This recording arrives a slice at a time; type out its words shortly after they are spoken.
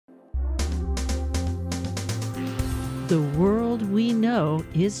The world we know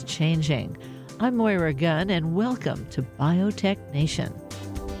is changing. I'm Moira Gunn, and welcome to Biotech Nation.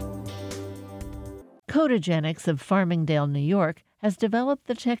 Codagenics of Farmingdale, New York, has developed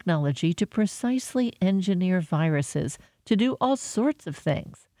the technology to precisely engineer viruses to do all sorts of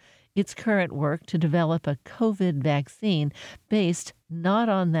things. Its current work to develop a COVID vaccine based not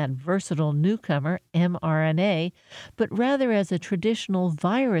on that versatile newcomer mRNA, but rather as a traditional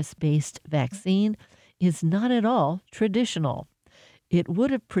virus-based vaccine is not at all traditional. It would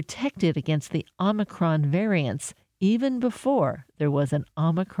have protected against the Omicron variants even before there was an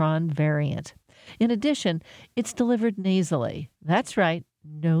Omicron variant. In addition, it's delivered nasally. That's right,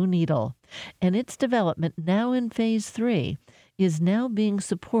 no needle. And its development, now in phase 3, is now being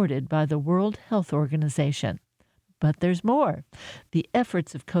supported by the World Health Organization. But there's more. The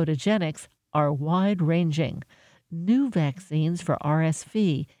efforts of Codagenics are wide-ranging. New vaccines for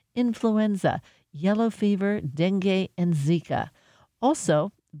RSV, influenza, yellow fever, dengue, and Zika.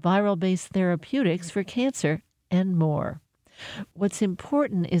 Also, viral-based therapeutics for cancer and more. What's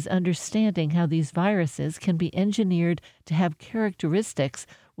important is understanding how these viruses can be engineered to have characteristics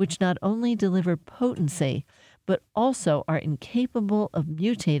which not only deliver potency, but also are incapable of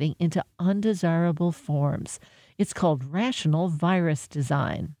mutating into undesirable forms. It's called rational virus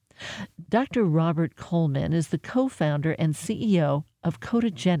design. Dr. Robert Coleman is the co-founder and CEO of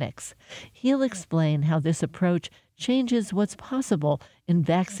Codagenics. He'll explain how this approach changes what's possible in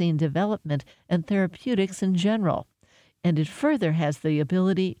vaccine development and therapeutics in general. And it further has the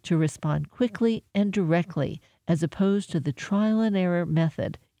ability to respond quickly and directly, as opposed to the trial and error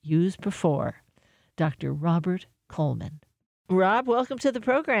method used before. Dr. Robert Coleman. Rob, welcome to the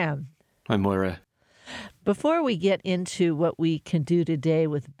program. Hi, Moira. Before we get into what we can do today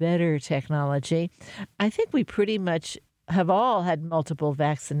with better technology, I think we pretty much have all had multiple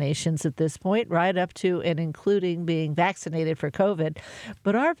vaccinations at this point, right up to and including being vaccinated for COVID.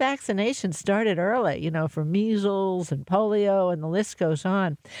 But our vaccination started early, for measles and polio, and the list goes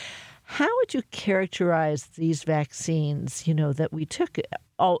on. How would you characterize these vaccines, that we took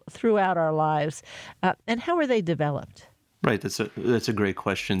all throughout our lives, and how were they developed? Right, that's a great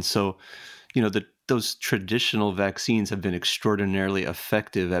question. So, those traditional vaccines have been extraordinarily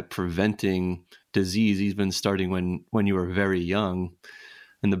effective at preventing disease, even starting when you were very young.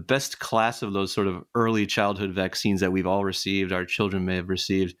 And the best class of those sort of early childhood vaccines that we've all received, our children may have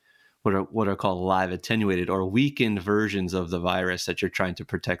received, what are called live attenuated or weakened versions of the virus that you're trying to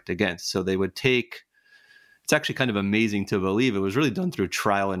protect against. So they would take, it's actually kind of amazing to believe, it was really done through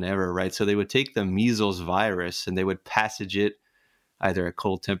trial and error, right? So they would take the measles virus and they would passage it either at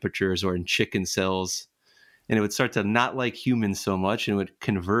cold temperatures or in chicken cells. And it would start to not like humans so much, and it would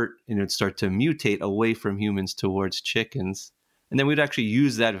convert and it would start to mutate away from humans towards chickens. And then we'd actually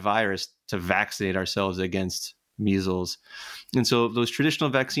use that virus to vaccinate ourselves against measles. And so those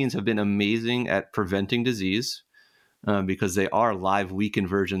traditional vaccines have been amazing at preventing disease because they are live weakened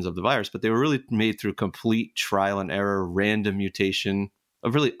versions of the virus, but they were really made through complete trial and error, random mutation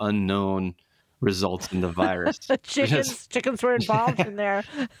of really unknown results in the virus. Chickens were involved in their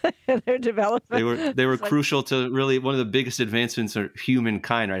development. They were crucial to really one of the biggest advancements of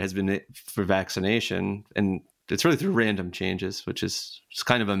humankind, right, has been for vaccination. And it's really through random changes, which is just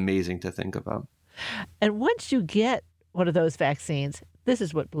kind of amazing to think about. And once you get one of those vaccines, this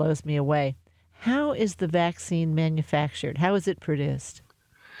is what blows me away. How is the vaccine manufactured? How is it produced?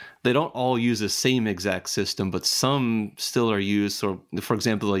 They don't all use the same exact system, but some still are used. So, for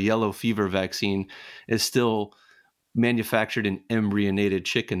example, a yellow fever vaccine is still manufactured in embryonated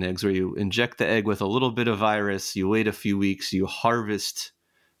chicken eggs, where you inject the egg with a little bit of virus, you wait a few weeks, you harvest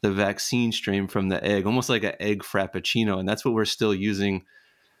the vaccine strain from the egg, almost like an egg frappuccino. And that's what we're still using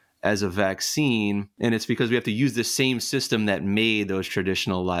as a vaccine. And it's because we have to use the same system that made those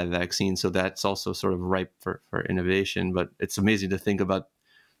traditional live vaccines. So that's also sort of ripe for innovation. But it's amazing to think about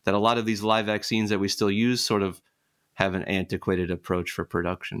that a lot of these live vaccines that we still use sort of have an antiquated approach for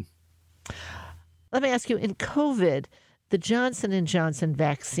production. Let me ask you, in COVID, the Johnson & Johnson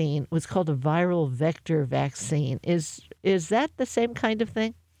vaccine was called a viral vector vaccine. Is that the same kind of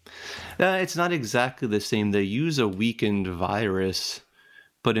thing? It's not exactly the same. They use a weakened virus,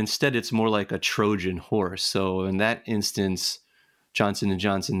 but instead it's more like a Trojan horse. So in that instance, Johnson &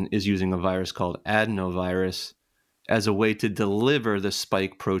 Johnson is using a virus called adenovirus as a way to deliver the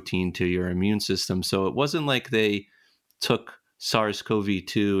spike protein to your immune system. So it wasn't like they took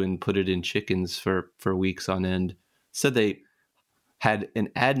SARS-CoV-2 and put it in chickens for weeks on end. Instead, they had an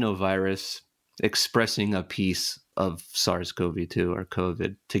adenovirus expressing a piece of SARS-CoV-2 or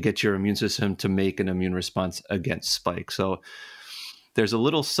COVID to get your immune system to make an immune response against spike. So there's a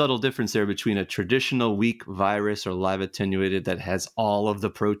little subtle difference there between a traditional weak virus or live attenuated that has all of the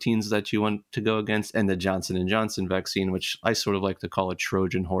proteins that you want to go against, and the Johnson & Johnson vaccine, which I sort of like to call a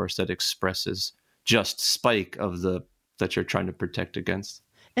Trojan horse that expresses just spike of the that you're trying to protect against.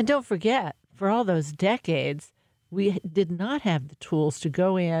 And don't forget, for all those decades, we did not have the tools to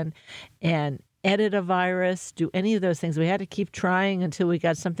go in and edit a virus, do any of those things. We had to keep trying until we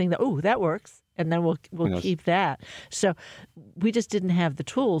got something that, oh, that works, and then we'll Yes. keep that. So we just didn't have the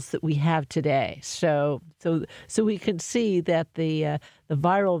tools that we have today. So we can see that the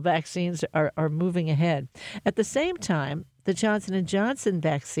viral vaccines are moving ahead. At the same time, the Johnson & Johnson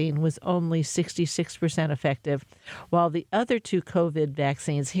vaccine was only 66% effective, while the other two COVID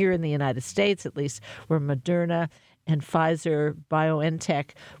vaccines here in the United States, at least, were Moderna and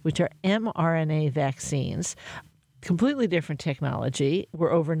Pfizer-BioNTech, which are mRNA vaccines. Completely different technology.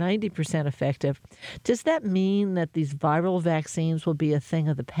 We're over 90% effective. Does that mean that these viral vaccines will be a thing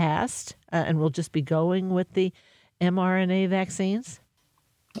of the past and we'll just be going with the mRNA vaccines?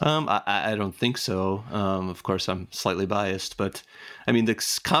 I don't think so. Of course, I'm slightly biased, but I mean, the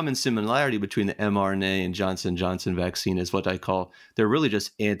common similarity between the mRNA and Johnson & Johnson vaccine is what I call, they're really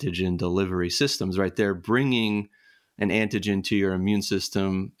just antigen delivery systems, right? They're bringing an antigen to your immune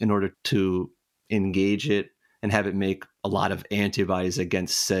system in order to engage it and have it make a lot of antibodies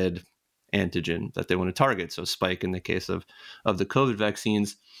against said antigen that they want to target. So spike in the case of the COVID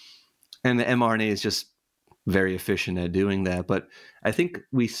vaccines. And the mRNA is just very efficient at doing that. But I think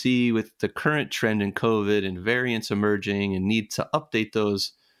we see with the current trend in COVID and variants emerging and need to update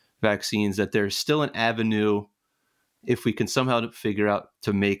those vaccines that there's still an avenue, if we can somehow figure out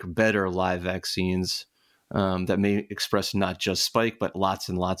to make better live vaccines that may express not just spike, but lots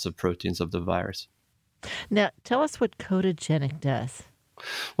and lots of proteins of the virus. Now, tell us what Codagenic does.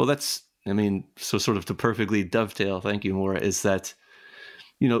 Well, so sort of to perfectly dovetail, thank you, Maura, is that,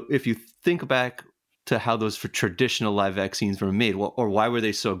 if you think back to how those traditional live vaccines were made, or why were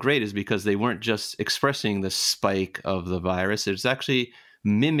they so great, is because they weren't just expressing the spike of the virus. It's actually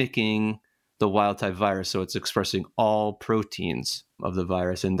mimicking the wild type virus. So it's expressing all proteins of the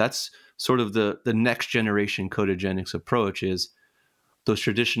virus. And that's sort of the next generation Codagenics approach is those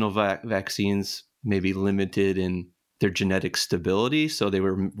traditional vaccines may be limited in their genetic stability. So they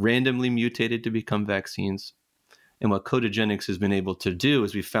were randomly mutated to become vaccines. And what Codagenics has been able to do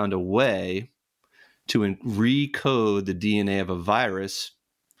is we found a way to recode the DNA of a virus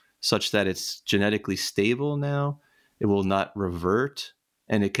such that it's genetically stable now. It will not revert,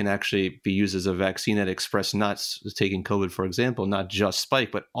 and it can actually be used as a vaccine that express, not taking COVID, for example, not just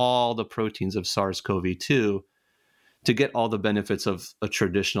spike, but all the proteins of SARS-CoV-2 to get all the benefits of a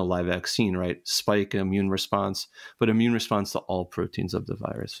traditional live vaccine, right? Spike, immune response, but immune response to all proteins of the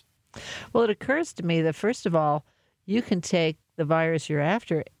virus. Well, it occurs to me that, first of all, you can take the virus you're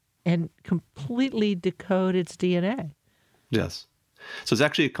after and completely decode its DNA. Yes. So it's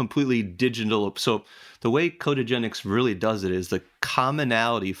actually a completely digital. So the way Codagenics really does it is the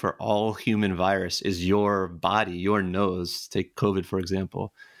commonality for all human virus is your body, your nose. Take COVID, for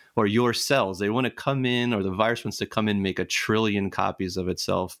example, or your cells. They want to come in, or the virus wants to come in, make 1 trillion copies of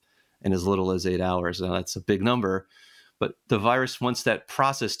itself in as little as 8 hours. Now, that's a big number, but the virus wants that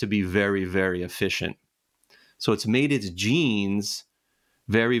process to be very, very efficient. So it's made its genes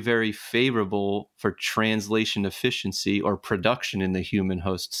very, very favorable for translation efficiency or production in the human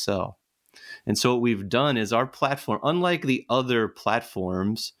host cell. And so what we've done is our platform, unlike the other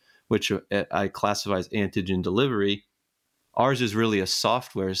platforms, which I classify as antigen delivery, ours is really a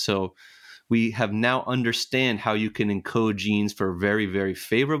software. So we have now understand how you can encode genes for very, very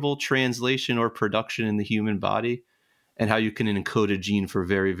favorable translation or production in the human body, and how you can encode a gene for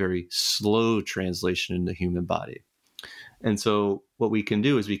very, very slow translation in the human body. And so what we can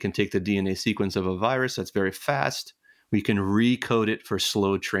do is we can take the DNA sequence of a virus that's very fast. We can recode it for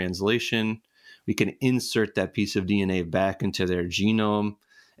slow translation. We can insert that piece of DNA back into their genome.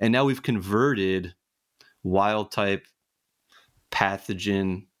 And now we've converted wild type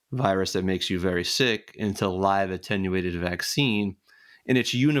pathogen virus that makes you very sick into live attenuated vaccine. And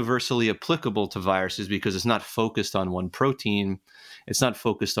it's universally applicable to viruses because it's not focused on one protein. It's not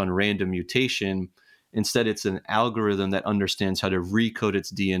focused on random mutation. Instead, it's an algorithm that understands how to recode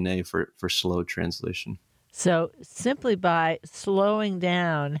its DNA for slow translation. So simply by slowing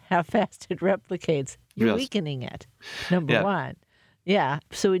down how fast it replicates, you're weakening it, number one. Yeah.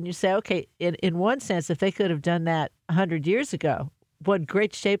 So when you say, okay, in one sense, if they could have done that 100 years ago, what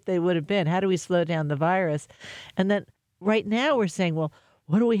great shape they would have been. How do we slow down the virus? And then right now we're saying, well,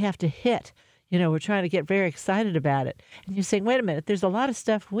 what do we have to hit? We're trying to get very excited about it. And you're saying, wait a minute, there's a lot of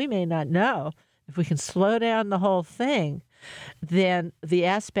stuff we may not know. If we can slow down the whole thing, then the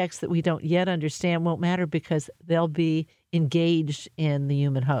aspects that we don't yet understand won't matter because they'll be engaged in the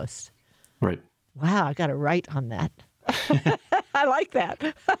human host. Right. Wow, I got to write on that. I like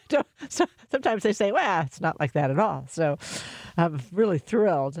that. So sometimes they say, well, it's not like that at all. So I'm really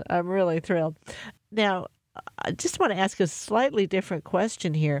thrilled. Now, I just want to ask a slightly different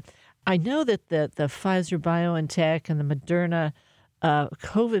question here. I know that the Pfizer-BioNTech and the Moderna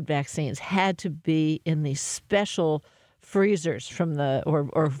COVID vaccines had to be in these special freezers from or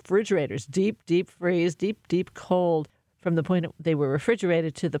refrigerators, deep freeze, deep cold, from the point they were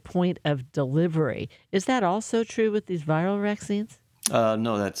refrigerated to the point of delivery. Is that also true with these viral vaccines?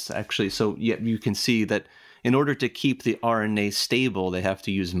 No, that's actually so. Yeah, you can see that in order to keep the RNA stable, they have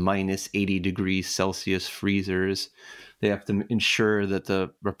to use minus 80 degrees Celsius freezers. They have to ensure that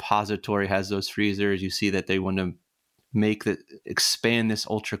the repository has those freezers. You see that they want to expand this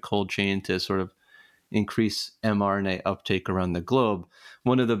ultra cold chain to sort of increase mRNA uptake around the globe.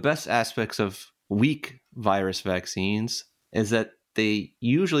 One of the best aspects of weak virus vaccines is that they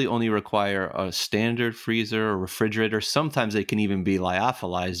usually only require a standard freezer or refrigerator. Sometimes they can even be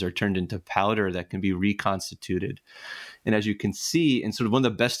lyophilized or turned into powder that can be reconstituted. And as you can see, and sort of one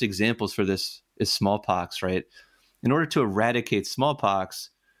of the best examples for this is smallpox, right? In order to eradicate smallpox,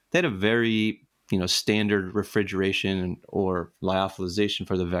 they had a very standard refrigeration or lyophilization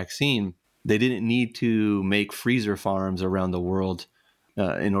for the vaccine. They didn't need to make freezer farms around the world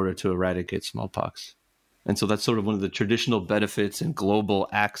in order to eradicate smallpox. And so that's sort of one of the traditional benefits and global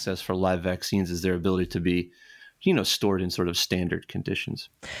access for live vaccines is their ability to be, stored in sort of standard conditions.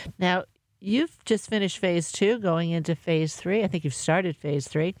 Now, you've just finished phase 2, going into phase 3. I think you've started phase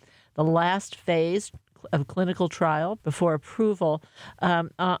 3, the last phase of clinical trial before approval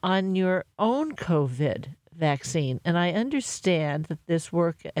on your own COVID vaccine. And I understand that this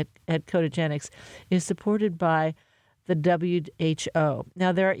work at Codagenics is supported by the WHO.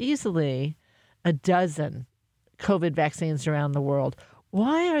 Now, there are easily a dozen COVID vaccines around the world.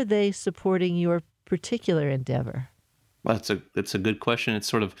 Why are they supporting your particular endeavor? Well, that's a good question. It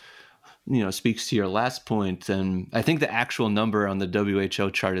sort of, speaks to your last point. And I think the actual number on the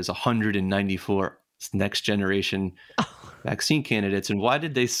WHO chart is 194 next generation vaccine candidates. And why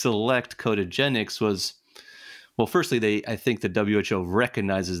did they select Codagenics was, well, firstly, I think the WHO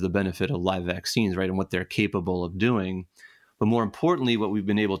recognizes the benefit of live vaccines, right, and what they're capable of doing. But more importantly, what we've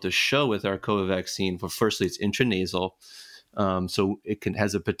been able to show with our COVID vaccine, well, firstly, it's intranasal. So it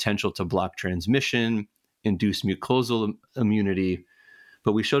has a potential to block transmission, induce mucosal immunity.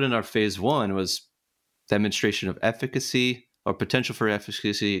 But we showed in our phase 1 was demonstration of efficacy or potential for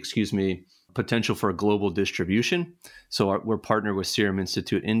efficacy, potential for global distribution. So we're partnered with Serum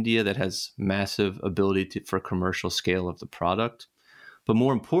Institute India that has massive ability for commercial scale of the product. But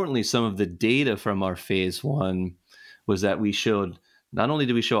more importantly, some of the data from our phase 1 was that we showed, not only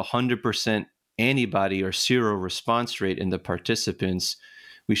did we show 100% antibody or seroresponse rate in the participants,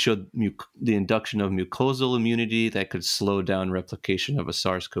 we showed the induction of mucosal immunity that could slow down replication of a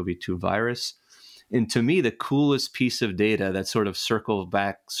SARS-CoV-2 virus. And to me, the coolest piece of data that sort of circles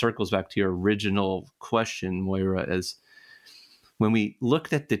back to your original question, Moira, is when we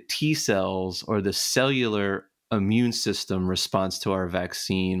looked at the T cells or the cellular immune system response to our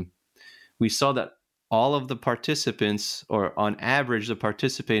vaccine, we saw that all of the participants, or on average, the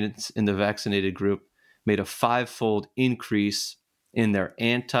participants in the vaccinated group made a 5-fold increase in their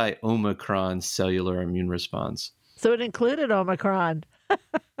anti-Omicron cellular immune response. So it included Omicron.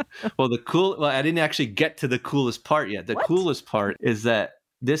 Well, I didn't actually get to the coolest part yet. The coolest part is that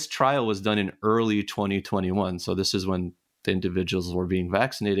this trial was done in early 2021. So this is when the individuals were being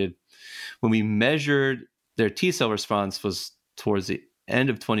vaccinated. When we measured their T cell response was towards the end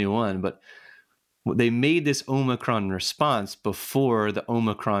of 21, but they made this Omicron response before the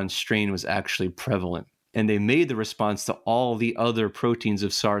Omicron strain was actually prevalent. And they made the response to all the other proteins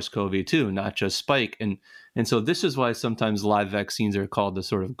of SARS-CoV-2, not just spike. And so this is why sometimes live vaccines are called the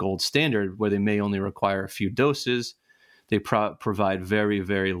sort of gold standard, where they may only require a few doses. They provide very,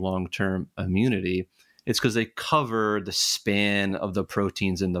 very long-term immunity. It's because they cover the span of the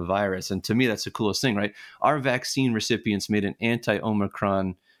proteins in the virus. And to me, that's the coolest thing, right? Our vaccine recipients made an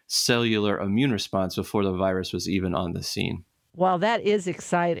anti-Omicron cellular immune response before the virus was even on the scene. Well, that is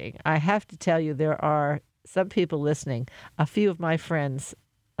exciting. I have to tell you, there are some people listening, a few of my friends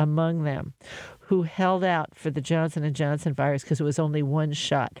among them, who held out for the Johnson & Johnson virus because it was only one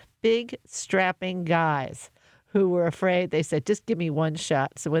shot. Big, strapping guys who were afraid. They said, just give me one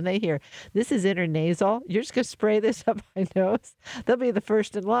shot. So when they hear, this is intranasal, you're just going to spray this up my nose, they'll be the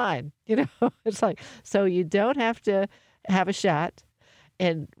first in line. It's like, so you don't have to have a shot.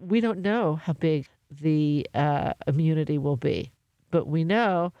 And we don't know how big the immunity will be. But we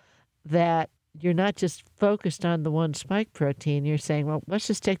know that you're not just focused on the one spike protein. You're saying, well, let's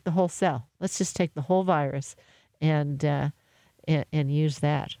just take the whole cell. Let's just take the whole virus and use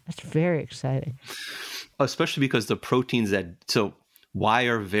that. That's very exciting. Especially because the proteins so why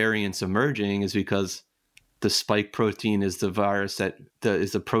are variants emerging is because the spike protein is the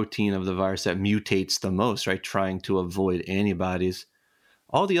protein of the virus that mutates the most, right? Trying to avoid antibodies.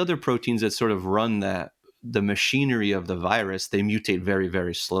 All the other proteins that sort of run the machinery of the virus, they mutate very,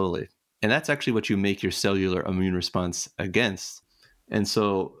 very slowly. And that's actually what you make your cellular immune response against. And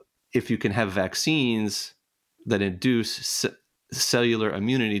so if you can have vaccines that induce cellular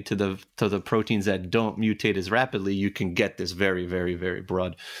immunity to the proteins that don't mutate as rapidly, you can get this very, very, very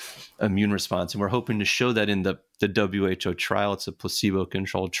broad immune response. And we're hoping to show that in the WHO trial. It's a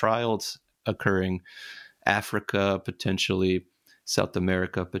placebo-controlled trial. It's occurring Africa, potentially South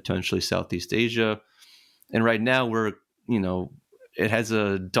America, potentially Southeast Asia. And right now it has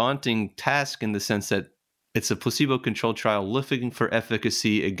a daunting task in the sense that it's a placebo-controlled trial looking for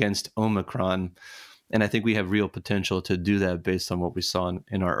efficacy against Omicron. And I think we have real potential to do that based on what we saw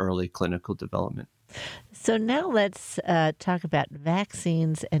in our early clinical development. So now let's talk about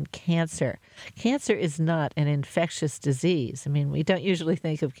vaccines and cancer. Cancer is not an infectious disease. I mean, we don't usually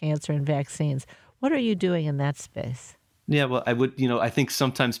think of cancer and vaccines. What are you doing in that space? Yeah, well, I think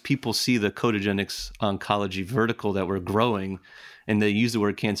sometimes people see the Codagenics oncology vertical that we're growing, and they use the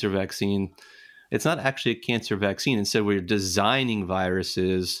word cancer vaccine. It's not actually a cancer vaccine. Instead, we're designing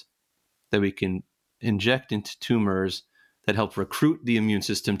viruses that we can inject into tumors that help recruit the immune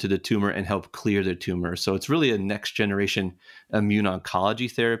system to the tumor and help clear the tumor. So it's really a next generation immune oncology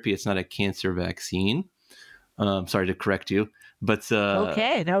therapy. It's not a cancer vaccine. Sorry to correct you. But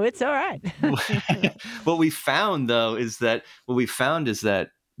okay, no, it's all right. What we found is that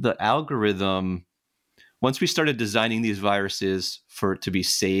the algorithm, once we started designing these viruses to be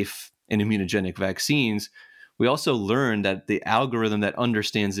safe and immunogenic vaccines, we also learned that the algorithm that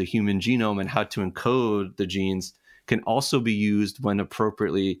understands the human genome and how to encode the genes can also be used when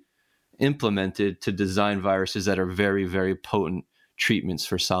appropriately implemented to design viruses that are very, very potent treatments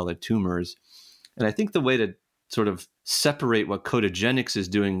for solid tumors. And I think the way to sort of separate what Codagenics is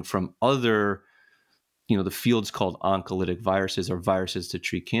doing from other, the fields called oncolytic viruses or viruses to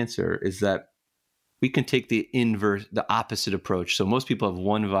treat cancer is that we can take the opposite approach. So most people have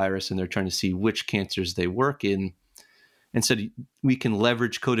one virus and they're trying to see which cancers they work in. Instead, we can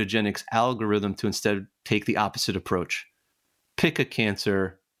leverage Codagenics algorithm to instead take the opposite approach. Pick a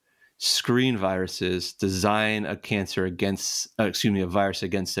cancer, screen viruses, design a virus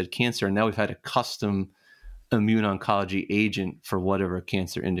against said cancer. And now we've had a custom immune oncology agent for whatever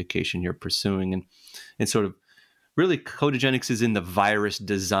cancer indication you're pursuing. And sort of really Codagenics is in the virus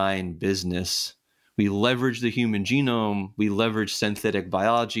design business. We leverage the human genome, we leverage synthetic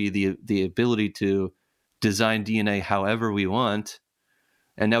biology, the ability to design DNA however we want.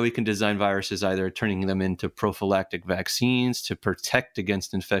 And now we can design viruses, either turning them into prophylactic vaccines to protect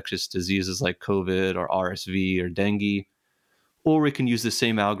against infectious diseases like COVID or RSV or dengue, or we can use the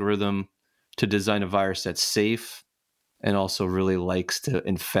same algorithm to design a virus that's safe and also really likes to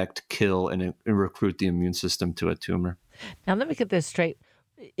infect, kill, and recruit the immune system to a tumor. Now, let me get this straight.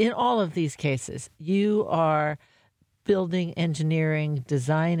 In all of these cases, you are building, engineering,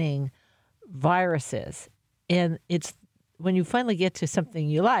 designing viruses. And it's when you finally get to something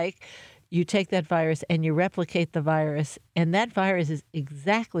you like, you take that virus and you replicate the virus, and that virus is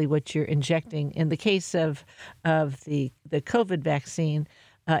exactly what you're injecting. In the case of the COVID vaccine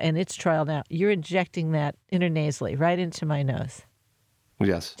and its trial now, you're injecting that intranasally right into my nose.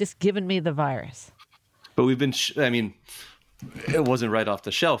 Yes. Just giving me the virus. But we've been, it wasn't right off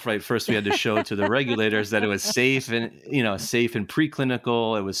the shelf, right? First, we had to show to the regulators that it was safe and, safe in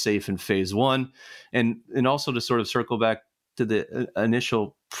preclinical, it was safe in phase 1. And also to sort of circle back to the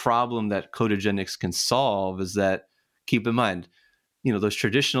initial problem that Codagenics can solve is that, keep in mind, those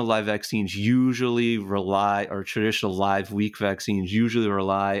traditional live vaccines usually traditional live weak vaccines usually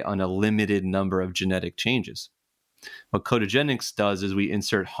rely on a limited number of genetic changes. What Codagenics does is we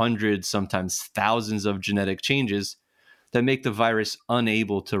insert hundreds, sometimes thousands of genetic changes that make the virus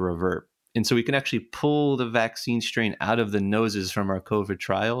unable to revert. And so we can actually pull the vaccine strain out of the noses from our COVID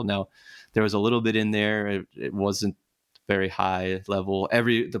trial. Now, there was a little bit in there. It wasn't very high level.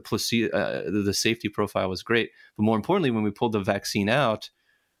 The safety profile was great. But more importantly, when we pulled the vaccine out,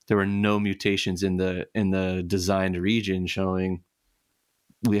 there were no mutations in the designed region, showing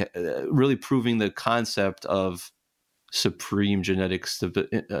really proving the concept of supreme genetic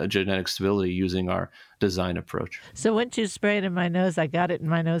stability using our design approach. So once you spray it in my nose, I got it in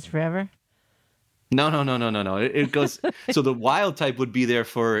my nose forever? No, no, no, no, no, no. It goes. So the wild type would be there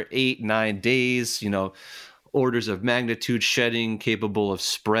for 8, 9 days. Orders of magnitude shedding, capable of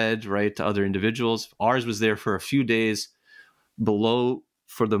spread, right, to other individuals. Ours was there for a few days, below,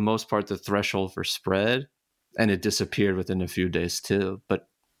 for the most part, the threshold for spread, and it disappeared within a few days too. But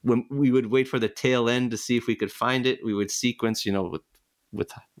when we would wait for the tail end to see if we could find it, we would sequence,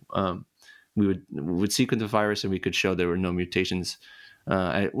 with we would sequence the virus, and we could show there were no mutations,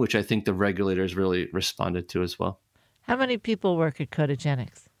 which I think the regulators really responded to as well. How many people work at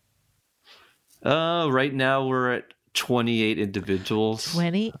Codagenics? Right now we're at 28 individuals.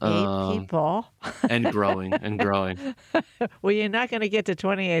 28 people. And growing. Well, you're not going to get to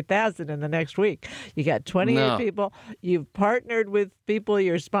 28,000 in the next week. You got 28 people. You've partnered with people.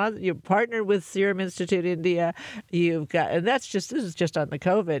 You've partnered with Serum Institute India. You've got, and this is just on the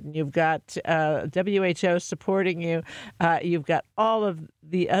COVID. And you've got WHO supporting you. You've got all of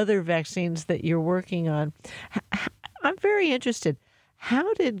the other vaccines that you're working on. I'm very interested.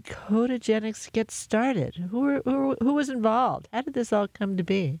 How did Codagenics get started? Who was involved? How did this all come to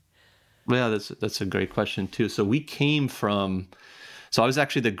be? Well, that's a great question too. So we came from. So I was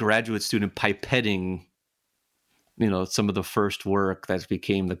actually the graduate student pipetting, some of the first work that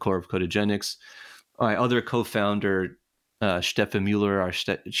became the core of Codagenics. My other co-founder, Stefan Mueller, our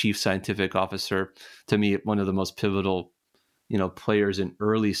chief scientific officer, to me one of the most pivotal, players in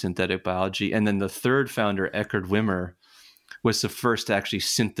early synthetic biology, and then the third founder, Eckhard Wimmer, was the first to actually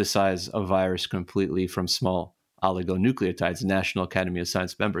synthesize a virus completely from small oligonucleotides, National Academy of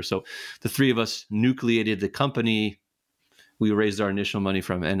Science member. So the three of us nucleated the company. We raised our initial money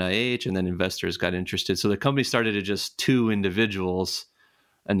from NIH, and then investors got interested. So the company started at just 2 individuals,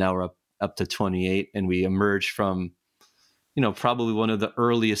 and now we're up to 28. And we emerged from, probably one of the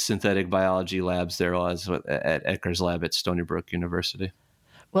earliest synthetic biology labs there was at Ecker's lab at Stony Brook University.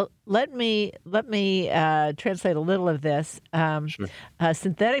 Well, let me translate a little of this. Sure.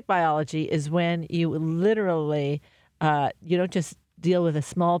 Synthetic biology is when you literally, you don't just deal with a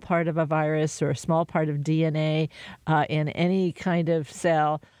small part of a virus or a small part of DNA in any kind of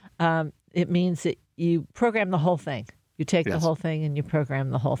cell. It means that you program the whole thing. You take the whole thing and you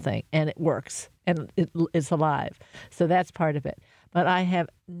program the whole thing, and it works, and it's alive. So that's part of it. But I have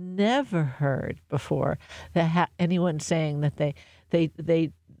never heard before that anyone saying that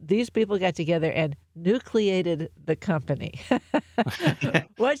these people got together and nucleated the company.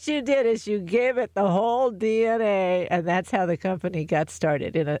 What you did is you gave it the whole DNA, and that's how the company got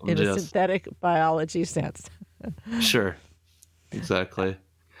started in a synthetic biology sense. Sure, exactly.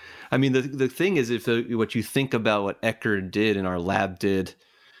 I mean, the thing is, what you think about what Eckhard did and our lab did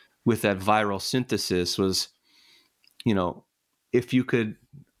with that viral synthesis was, if you could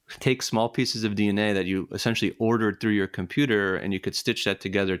take small pieces of DNA that you essentially ordered through your computer and you could stitch that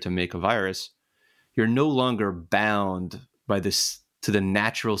together to make a virus, you're no longer bound by this to the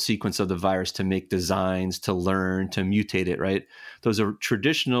natural sequence of the virus to make designs, to learn, to mutate it, right? Those are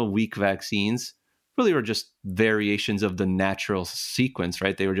traditional weak vaccines, really were just variations of the natural sequence,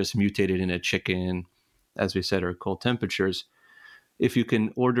 right? They were just mutated in a chicken, as we said, or cold temperatures. If you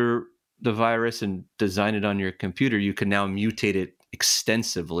can order the virus and design it on your computer, you can now mutate it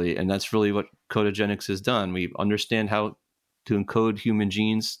extensively. And that's really what Codagenics has done. We understand how to encode human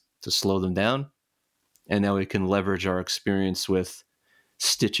genes to slow them down. And now we can leverage our experience with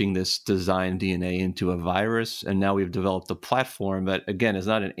stitching this designed DNA into a virus. And now we've developed a platform that, again, is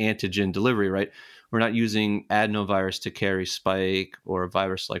not an antigen delivery, right? We're not using adenovirus to carry spike or a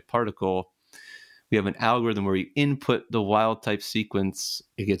virus-like particle. We have an algorithm where you input the wild type sequence,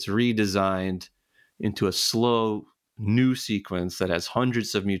 it gets redesigned into a slow new sequence that has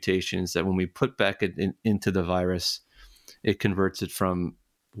hundreds of mutations that when we put back into the virus, it converts it from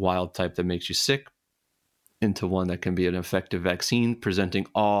wild type that makes you sick into one that can be an effective vaccine, presenting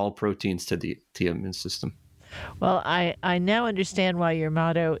all proteins to the immune system. Well, I now understand why your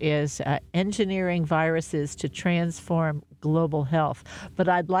motto is engineering viruses to transform global health. But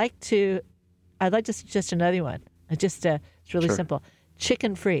I'd like to suggest another one. It's really simple.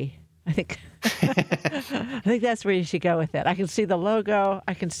 Chicken free. I think that's where you should go with it. I can see the logo.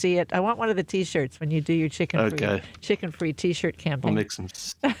 I can see it. I want one of the T-shirts when you do your chicken free T-shirt campaign. I'll make some.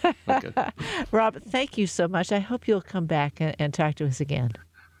 Okay. Rob, thank you so much. I hope you'll come back and talk to us again.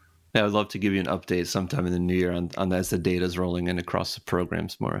 Yeah, I'd love to give you an update sometime in the new year on as the data's rolling in across the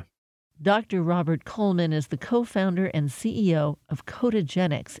programs, Maura. Dr. Robert Coleman is the co-founder and CEO of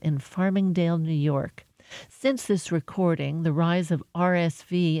Codagenics in Farmingdale, New York. Since this recording, the rise of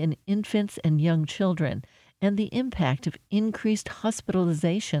RSV in infants and young children and the impact of increased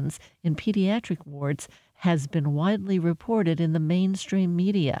hospitalizations in pediatric wards has been widely reported in the mainstream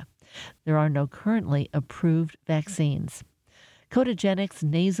media. There are no currently approved vaccines. Codagenix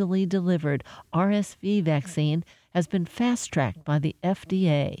nasally delivered RSV vaccine has been fast-tracked by the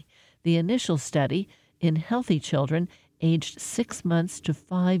FDA. The initial study in healthy children aged 6 months to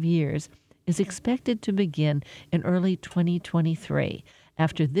 5 years is expected to begin in early 2023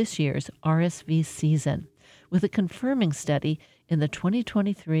 after this year's RSV season, with a confirming study in the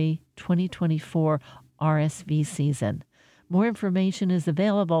 2023-2024 RSV season. More information is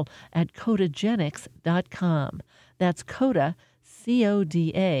available at codagenix.com. That's Coda,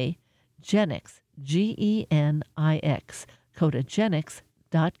 C-O-D-A, Genix, G-E-N-I-X,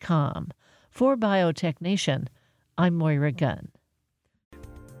 codagenix.com. For Biotech Nation, I'm Moira Gunn.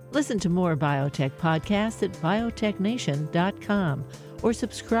 Listen to more biotech podcasts at biotechnation.com or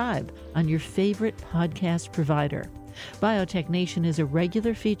subscribe on your favorite podcast provider. Biotech Nation is a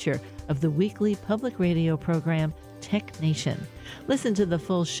regular feature of the weekly public radio program Tech Nation. Listen to the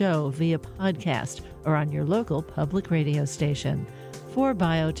full show via podcast or on your local public radio station. For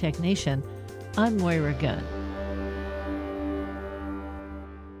Biotech Nation, I'm Moira Gunn.